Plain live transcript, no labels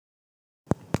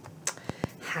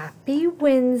Happy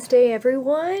Wednesday,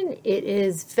 everyone. It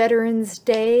is Veterans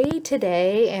Day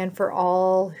today, and for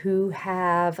all who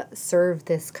have served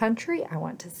this country, I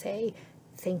want to say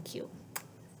thank you.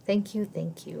 Thank you,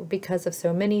 thank you. Because of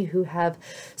so many who have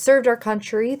served our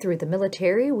country through the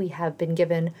military, we have been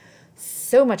given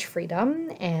so much freedom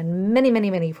and many,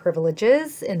 many, many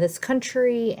privileges in this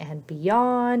country and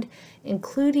beyond,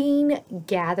 including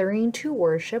gathering to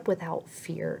worship without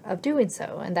fear of doing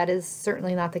so. And that is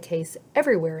certainly not the case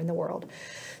everywhere in the world.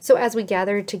 So as we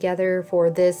gather together for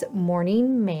this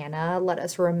morning manna, let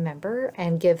us remember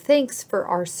and give thanks for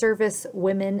our service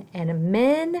women and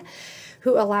men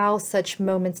who allow such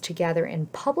moments to gather in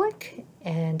public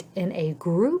and in a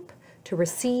group to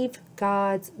receive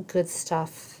God's good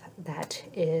stuff that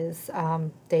is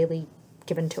daily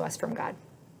given to us from God.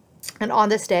 And on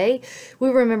this day, we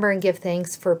remember and give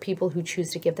thanks for people who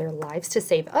choose to give their lives to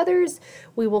save others.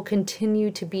 We will continue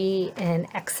to be in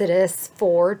Exodus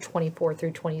 4:24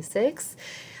 through 26,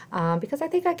 because I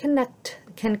think I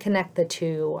can connect the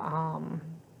two.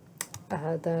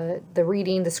 The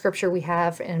reading, the scripture we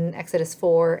have in Exodus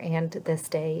 4 and this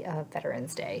day of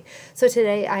Veterans Day. So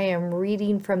today I am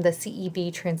reading from the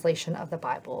CEV translation of the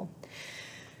Bible.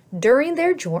 During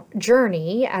their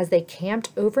journey, as they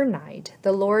camped overnight,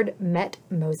 the Lord met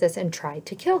Moses and tried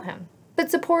to kill him. But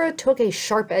Zipporah took a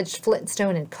sharp-edged flint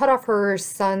stone and cut off her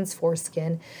son's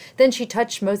foreskin. Then she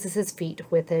touched Moses' feet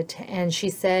with it, and she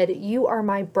said, "You are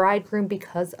my bridegroom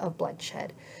because of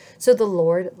bloodshed." So the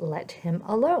Lord let him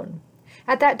alone.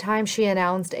 At that time, she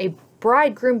announced a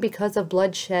bridegroom because of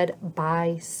bloodshed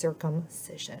by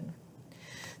circumcision.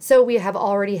 So we have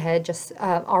already said, just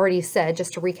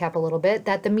to recap a little bit,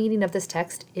 that the meaning of this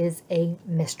text is a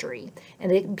mystery,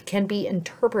 and it can be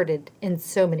interpreted in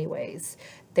so many ways.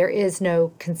 There is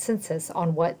no consensus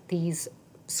on what these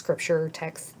scripture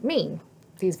texts mean,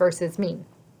 these verses mean.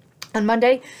 On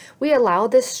Monday, we allow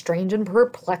this strange and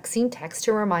perplexing text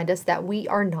to remind us that we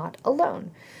are not alone.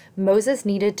 Moses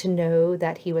needed to know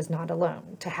that he was not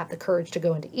alone, to have the courage to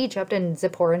go into Egypt, and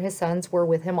Zipporah and his sons were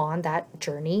with him on that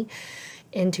journey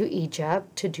into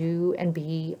Egypt to do and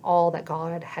be all that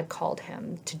God had called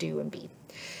him to do and be.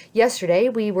 Yesterday,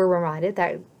 we were reminded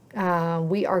that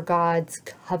we are God's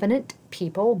covenant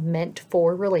people meant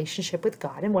for relationship with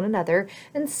God and one another,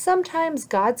 and sometimes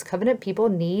God's covenant people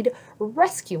need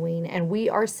rescuing, and we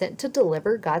are sent to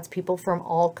deliver God's people from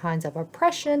all kinds of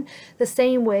oppression, the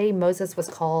same way Moses was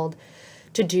called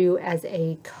to do as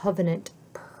a covenant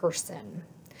person.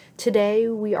 Today,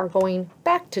 we are going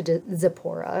back to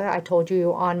Zipporah. I told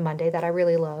you on Monday that I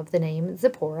really love the name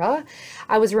Zipporah.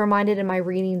 I was reminded in my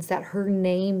readings that her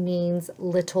name means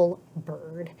little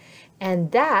bird.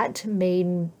 And that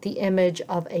made the image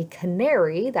of a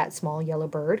canary, that small yellow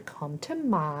bird, come to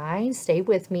mind. Stay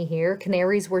with me here.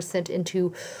 Canaries were sent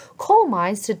into coal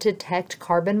mines to detect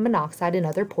carbon monoxide and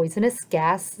other poisonous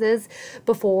gases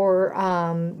before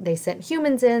they sent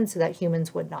humans in so that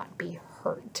humans would not be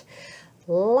hurt.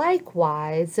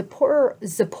 Likewise,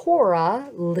 Zipporah,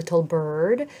 little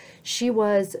bird, she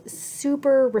was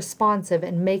super responsive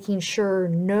in making sure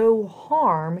no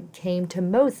harm came to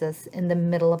Moses in the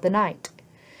middle of the night.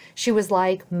 She was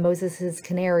like Moses'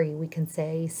 canary, we can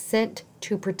say, sent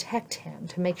to protect him,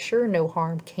 to make sure no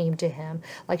harm came to him,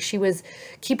 like she was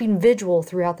keeping vigil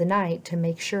throughout the night to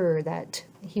make sure that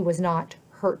he was not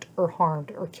hurt or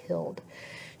harmed or killed.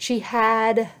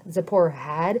 Zipporah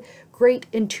had great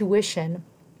intuition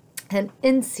and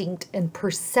instinct and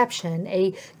perception,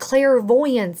 a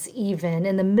clairvoyance even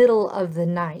in the middle of the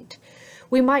night.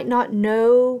 We might not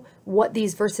know what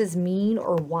these verses mean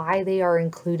or why they are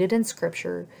included in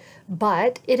Scripture,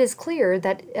 but it is clear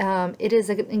that it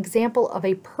is an example of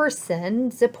a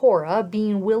person, Zipporah,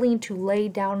 being willing to lay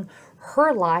down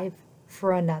her life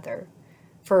for another,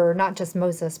 for not just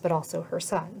Moses, but also her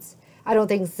sons. I don't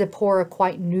think Zipporah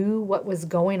quite knew what was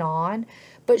going on,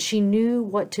 but she knew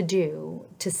what to do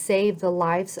to save the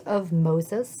lives of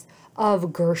Moses,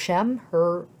 of Gershom,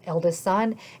 her eldest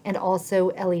son, and also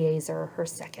Eleazar, her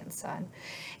second son.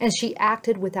 And she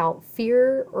acted without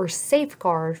fear or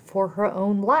safeguard for her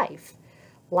own life.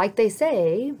 Like they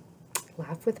say,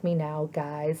 laugh with me now,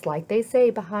 guys, like they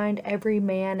say, behind every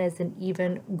man is an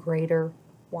even greater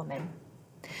woman.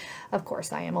 Of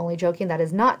course, I am only joking. That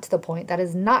is not the point. That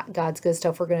is not God's good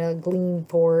stuff we're going to glean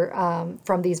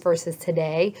from these verses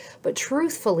today. But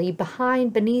truthfully,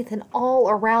 behind, beneath, and all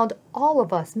around all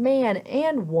of us, man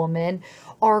and woman,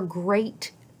 are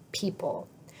great people.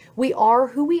 We are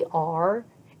who we are,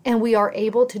 And we are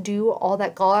able to do all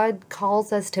that God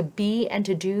calls us to be and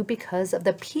to do because of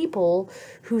the people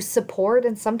who support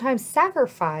and sometimes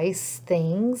sacrifice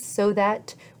things so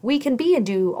that we can be and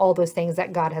do all those things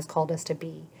that God has called us to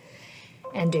be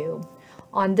and do.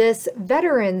 On this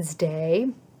Veterans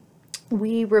Day,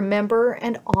 we remember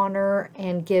and honor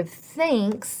and give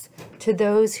thanks to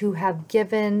those who have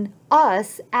given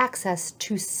us access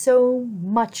to so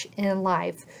much in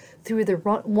life through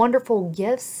the wonderful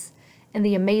gifts and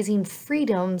the amazing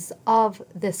freedoms of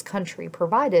this country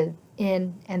provided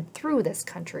in and through this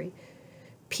country.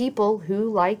 People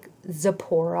who, like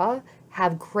Zipporah,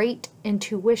 have great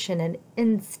intuition and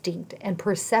instinct and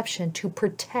perception to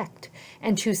protect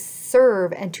and to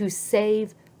serve and to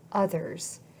save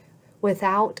others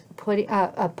without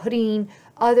putting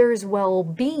others'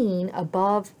 well-being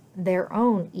above their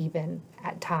own, even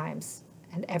at times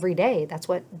and every day. That's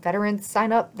what veterans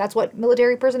sign up, that's what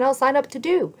military personnel sign up to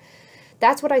do.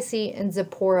 That's what I see in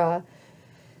Zipporah.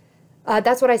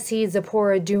 That's what I see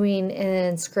Zipporah doing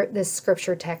in this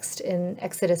scripture text in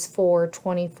Exodus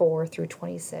 4:24 through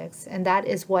 26. And that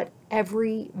is what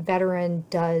every veteran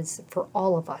does for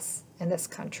all of us in this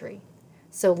country.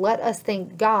 So let us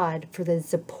thank God for the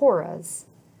Zipporahs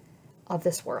of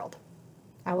this world.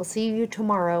 I will see you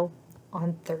tomorrow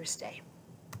on Thursday.